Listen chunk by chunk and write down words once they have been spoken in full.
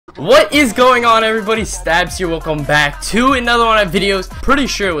What is going on, everybody? Stabs here. Welcome back to another one of my videos. Pretty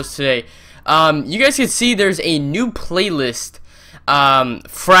sure it was today. You guys can see there's a new playlist,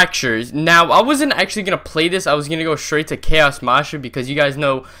 Fractures. Now, I wasn't actually gonna play this. I was gonna go straight to Chaos Masha because you guys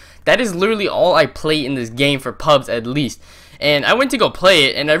know that is literally all I play in this game for pubs, at least. And I went to go play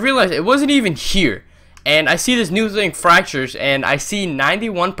it, and I realized it wasn't even here. And I see this new thing, Fractures, and I see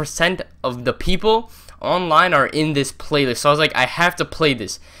 91% of the people online are in this playlist. So I was like, I have to play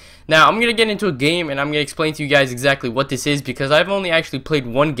this. Now, I'm going to get into a game, and I'm going to explain to you guys exactly what this is, because I've only actually played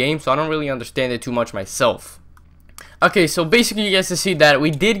one game, so I don't really understand it too much myself. Okay, so basically you guys can see that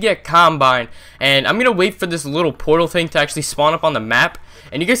we did get Combine, and I'm going to wait for this little portal thing to actually spawn up on the map.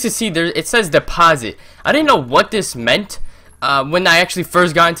 And you guys can see there it says deposit. I didn't know what this meant when I actually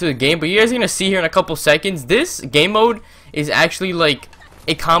first got into the game, but you guys are going to see here in a couple seconds, this game mode is actually like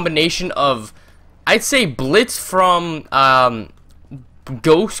a combination of, I'd say, Blitz from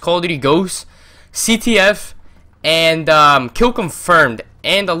Ghost, Call of Duty Ghost, CTF, and Kill Confirmed,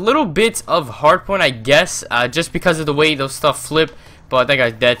 and a little bit of Hardpoint, I guess, just because of the way those stuff flip. But that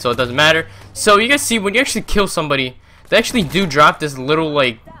guy's dead, so it doesn't matter. So you guys see, when you actually kill somebody, they actually do drop this little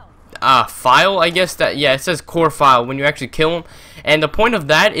like file, I guess, that, yeah, it says core file when you actually kill them, and the point of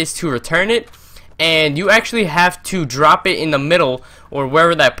that is to return it, and you actually have to drop it in the middle or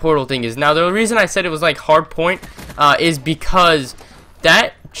wherever that portal thing is. Now, the reason I said it was like Hardpoint is because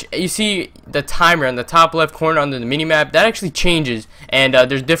that, you see the timer in the top left corner under the minimap, that actually changes, and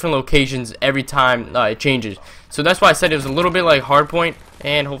there's different locations every time it changes. So that's why I said it was a little bit like Hardpoint,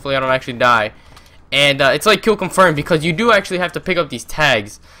 and hopefully I don't actually die. And it's like Kill Confirmed, because you do actually have to pick up these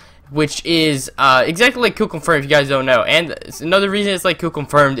tags, which is exactly like Kill Confirmed, if you guys don't know. And another reason it's like Kill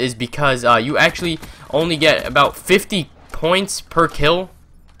Confirmed is because you actually only get about 50 points per kill.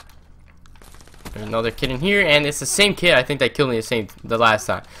 There's another kid in here, and it's the same kid, I think, that killed me the last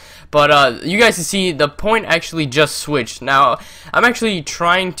time. But you guys can see the point actually just switched. Now, I'm actually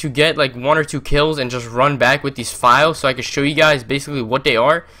trying to get like 1 or 2 kills and just run back with these files so I can show you guys basically what they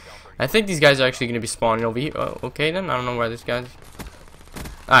are. I think these guys are actually going to be spawning over here. Oh, okay, then. I don't know where this guy's.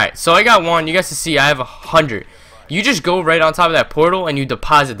 Alright, so I got one. You guys can see I have 100. You just go right on top of that portal and you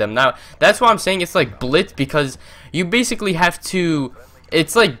deposit them. Now, that's why I'm saying it's like Blitz, because you basically have to...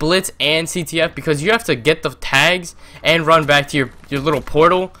 It's like Blitz and CTF, because you have to get the tags and run back to your little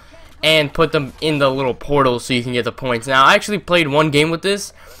portal and put them in the little portal so you can get the points. Now, I actually played one game with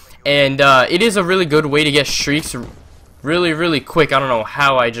this, and it is a really good way to get streaks really quick. I don't know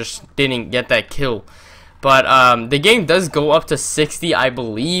how I just didn't get that kill. But the game does go up to 60, I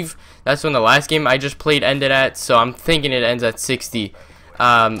believe. That's when the last game I just played ended at, so I'm thinking it ends at 60,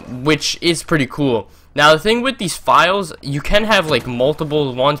 which is pretty cool. Now, the thing with these files, you can have like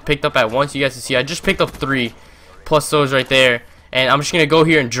multiple ones picked up at once. You guys can see I just picked up 3 plus those right there, and I'm just gonna go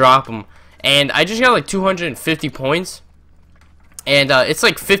here and drop them. And I just got like 250 points, and it's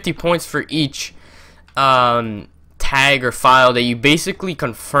like 50 points for each tag or file that you basically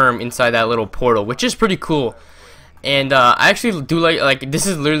confirm inside that little portal, which is pretty cool. And I actually do like this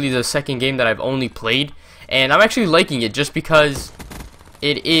is literally the second game that I've only played, and I'm actually liking it just because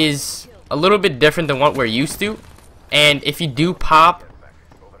it is a little bit different than what we're used to. And if you do pop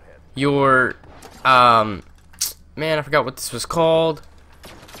your man, I forgot what this was called.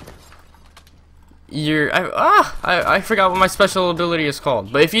 I forgot what my special ability is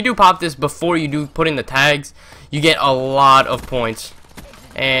called. But if you do pop this before you do put in the tags, you get a lot of points.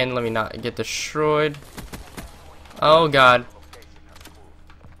 And let me not get destroyed. Oh god.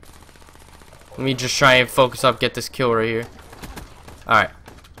 Let me just try and focus up, get this kill right here. Alright.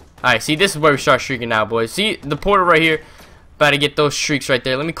 Alright, see, this is where we start streaking now, boys. See, the portal right here. About to get those streaks right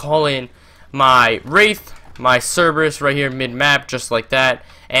there. Let me call in my Wraith, my Cerberus right here mid-map, just like that.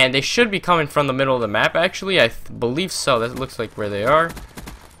 And they should be coming from the middle of the map, actually. I believe so. That looks like where they are.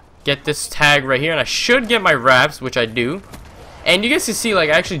 Get this tag right here, and I should get my wraps, which I do. And you guys can see,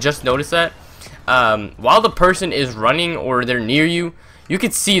 like, I actually just noticed that while the person is running or they're near you, you can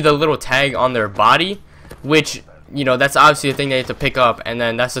see the little tag on their body, which, you know, that's obviously a thing they have to pick up. And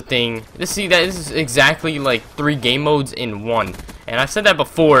then that's the thing. See, that this is exactly like 3 game modes in one. And I've said that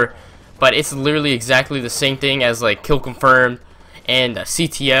before, but it's literally exactly the same thing as like Kill Confirmed and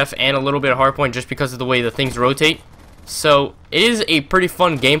CTF and a little bit of Hardpoint, just because of the way the things rotate. So it is a pretty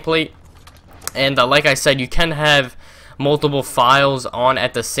fun gameplay, and like I said, you can have multiple files on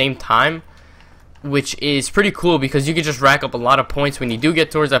at the same time, which is pretty cool because you can just rack up a lot of points when you do get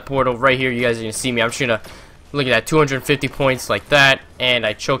towards that portal. Right here, you guys are gonna see me. I'm just gonna look at that, 250 points like that, and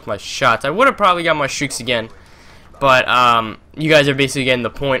I choked my shots. I would have probably got my streaks again, but you guys are basically getting the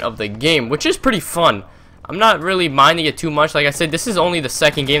point of the game, which is pretty fun. I'm not really minding it too much. Like I said, this is only the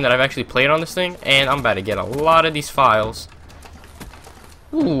second game that I've actually played on this thing, and I'm about to get a lot of these files.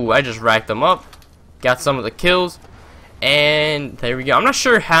 Ooh, I just racked them up. Got some of the kills. And there we go. I'm not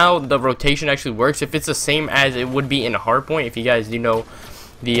sure how the rotation actually works, if it's the same as it would be in Hardpoint, if you guys do know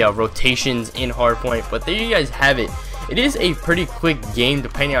the rotations in Hardpoint. But there you guys have it. It is a pretty quick game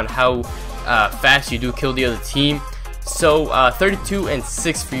depending on how fast you do kill the other team. So 32 and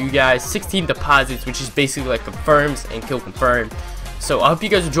 6 for you guys, 16 deposits, which is basically like confirms and kill confirmed. So I hope you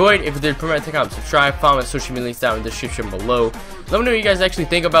guys enjoyed. If you did, remember to comment, subscribe, follow my social media links down in the description below. Let me know what you guys actually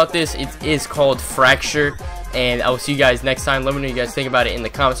think about this. It is called Fracture, and I will see you guys next time. Let me know what you guys think about it in the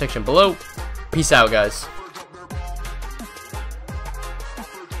comment section below. Peace out, guys.